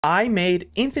I made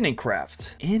Infinite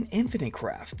Craft in Infinite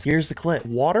Craft. Here's the clip.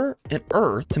 Water and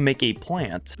earth to make a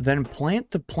plant, then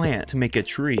plant to plant to make a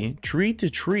tree, tree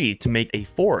to tree to make a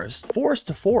forest, forest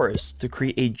to forest to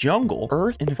create a jungle,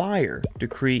 earth and fire to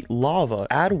create lava,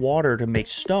 add water to make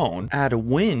stone, add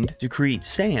wind to create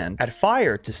sand, add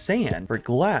fire to sand for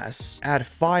glass, add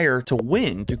fire to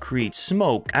wind to create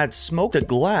smoke, add smoke to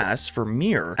glass for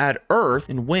mirror, add earth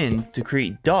and wind to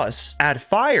create dust, add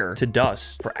fire to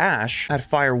dust for ash, add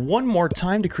fire one more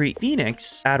time to create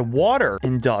phoenix, add water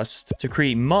and dust to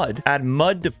create mud, add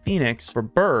mud to phoenix for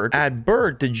bird, add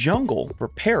bird to jungle for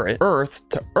parrot, earth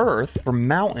to earth for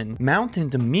mountain, mountain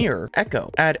to mirror,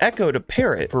 echo, add echo to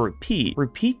parrot for repeat,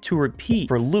 repeat to repeat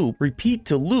for loop, repeat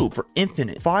to loop for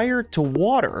infinite, fire to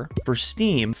water for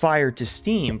steam, fire to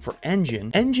steam for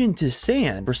engine, engine to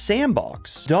sand for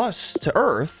sandbox, dust to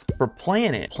earth for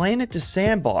planet, planet to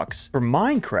sandbox for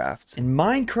Minecraft, and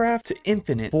Minecraft to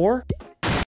infinite for